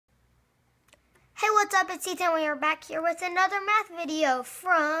what's up? It's Ethan. We are back here with another math video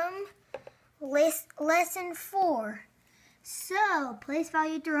from lesson 4. So, place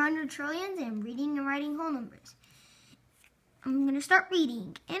value through 100 trillions and reading and writing whole numbers. I'm going to start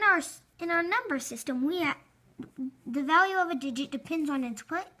reading. In our number system, the value of a digit depends on its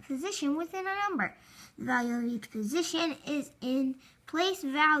position within a number. The value of each position is in place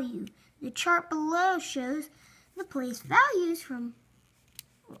value. The chart below shows the place values from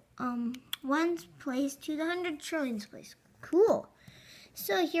ones place to the 100 trillions place. Cool.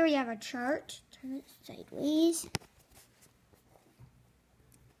 So here we have our chart. Turn it sideways.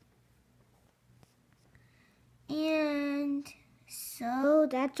 And so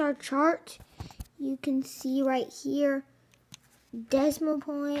that's our chart. You can see right here, decimal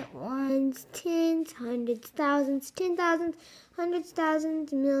point, ones, tens, hundreds, thousands, 10,000s, hundreds,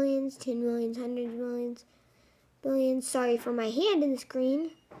 thousands, millions, 10 millions, hundreds, millions, billions. Sorry for my hand in the screen.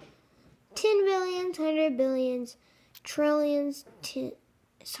 10 billions, 100 billions, trillions,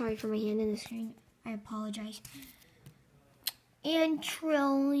 sorry for my hand in the screen. I apologize. And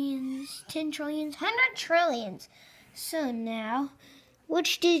trillions, 10 trillions, 100 trillions. So now,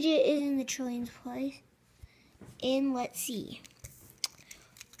 which digit is in the trillions place? And let's see.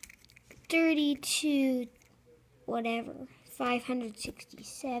 32, whatever,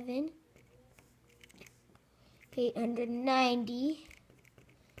 567, 890.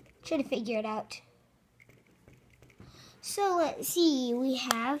 Should have figured it out. So let's see, we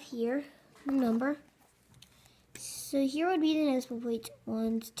have here a number. So here would be the decimal plates: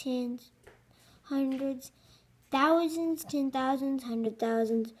 ones, tens, hundreds, thousands, 10,000s,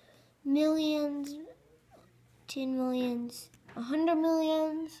 100,000s, millions, 10 millions, 100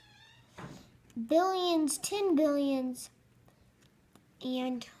 millions, billions, 10 billions,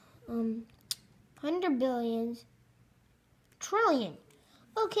 and 100 billions, trillion.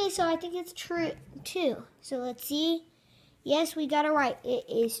 Okay, so I think it's true, 2. So let's see. Yes, we got it right. It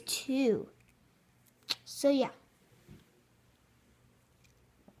is 2. So yeah.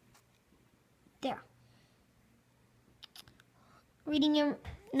 There. Reading and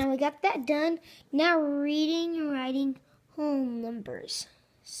now we got that done. Now reading and writing whole numbers.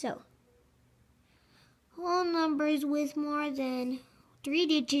 So whole numbers with more than 3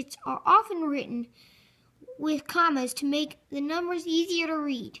 digits are often written with commas to make the numbers easier to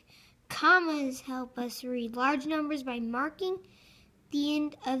read. Commas help us read large numbers by marking the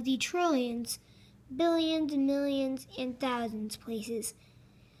end of the trillions, billions, millions, and thousands places.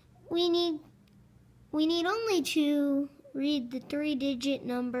 We need only to read the 3-digit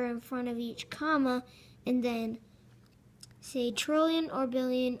number in front of each comma and then say trillion or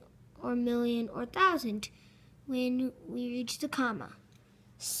billion or million or thousand when we reach the comma.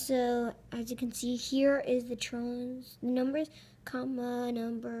 So as you can see, here is the trillions, the numbers, comma,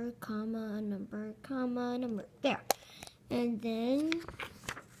 number, comma, number, comma, number. There. And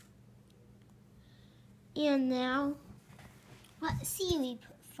now, let's see, we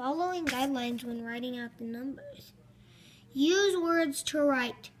put following guidelines when writing out the numbers. Use words to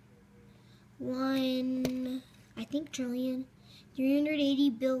write 1, I think trillion, 380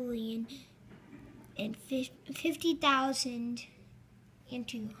 billion, and 50,000 and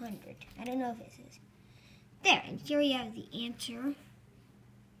 200. I don't know if it says. There, and here we have the answer.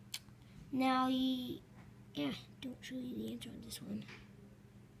 Now, don't show you the answer on this one.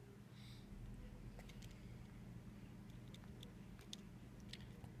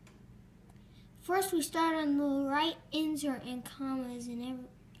 First, we start on the right, insert and commas in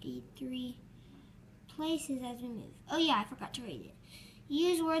every 3 places as we move. Oh yeah, I forgot to write it.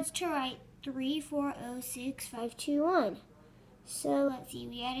 Use words to write 3, 4, 0, 6, 5, 2, 1. So let's see,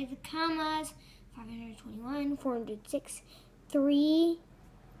 we added the commas, 521, 406,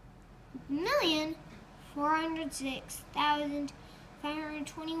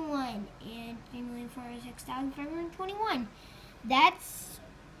 3,406,521, and 3,406,521. That's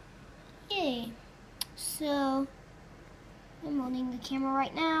yay. So I'm holding the camera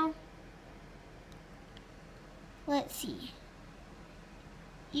right now. Let's see.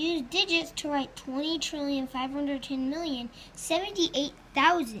 Use digits to write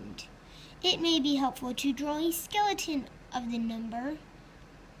 20,510,078,000. It may be helpful to draw a skeleton of the number.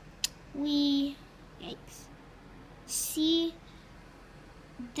 We see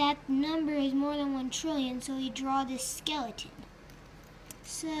that number is more than 1 trillion, so we draw this skeleton.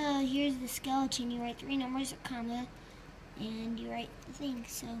 So here's the skeleton. You write 3 numbers, a comma, and you write the thing.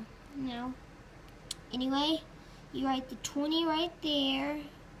 So now, anyway, you write the 20 right there.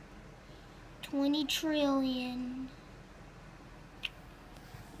 20 trillion.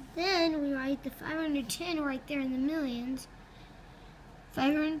 Then we write the 510 right there in the millions.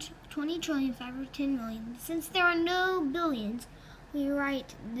 520 trillion, 510 million. Since there are no billions, we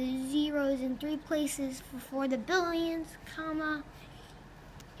write the zeros in 3 places before the billions, comma,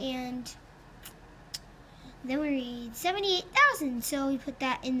 and then we read 78,000, so we put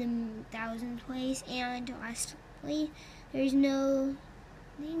that in the thousand place, and lastly, there's no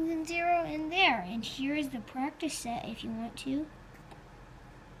things in zero in there. And here is the practice set if you want to.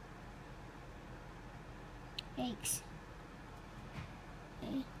 Yikes.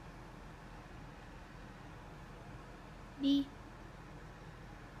 A, B,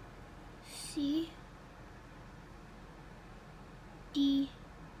 C, D,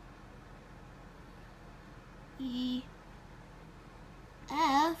 E,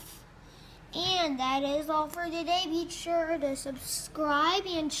 F, and that is all for today. Be sure to subscribe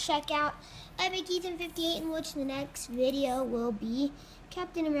and check out Epic Ethan 58, in which the next video will be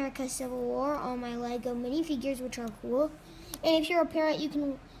Captain America Civil War on my Lego minifigures, which are cool. And if you're a parent,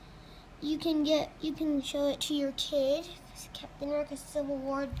 you can show it to your kid. This Captain America Civil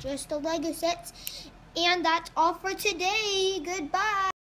War, just the Lego sets. And that's all for today. Goodbye.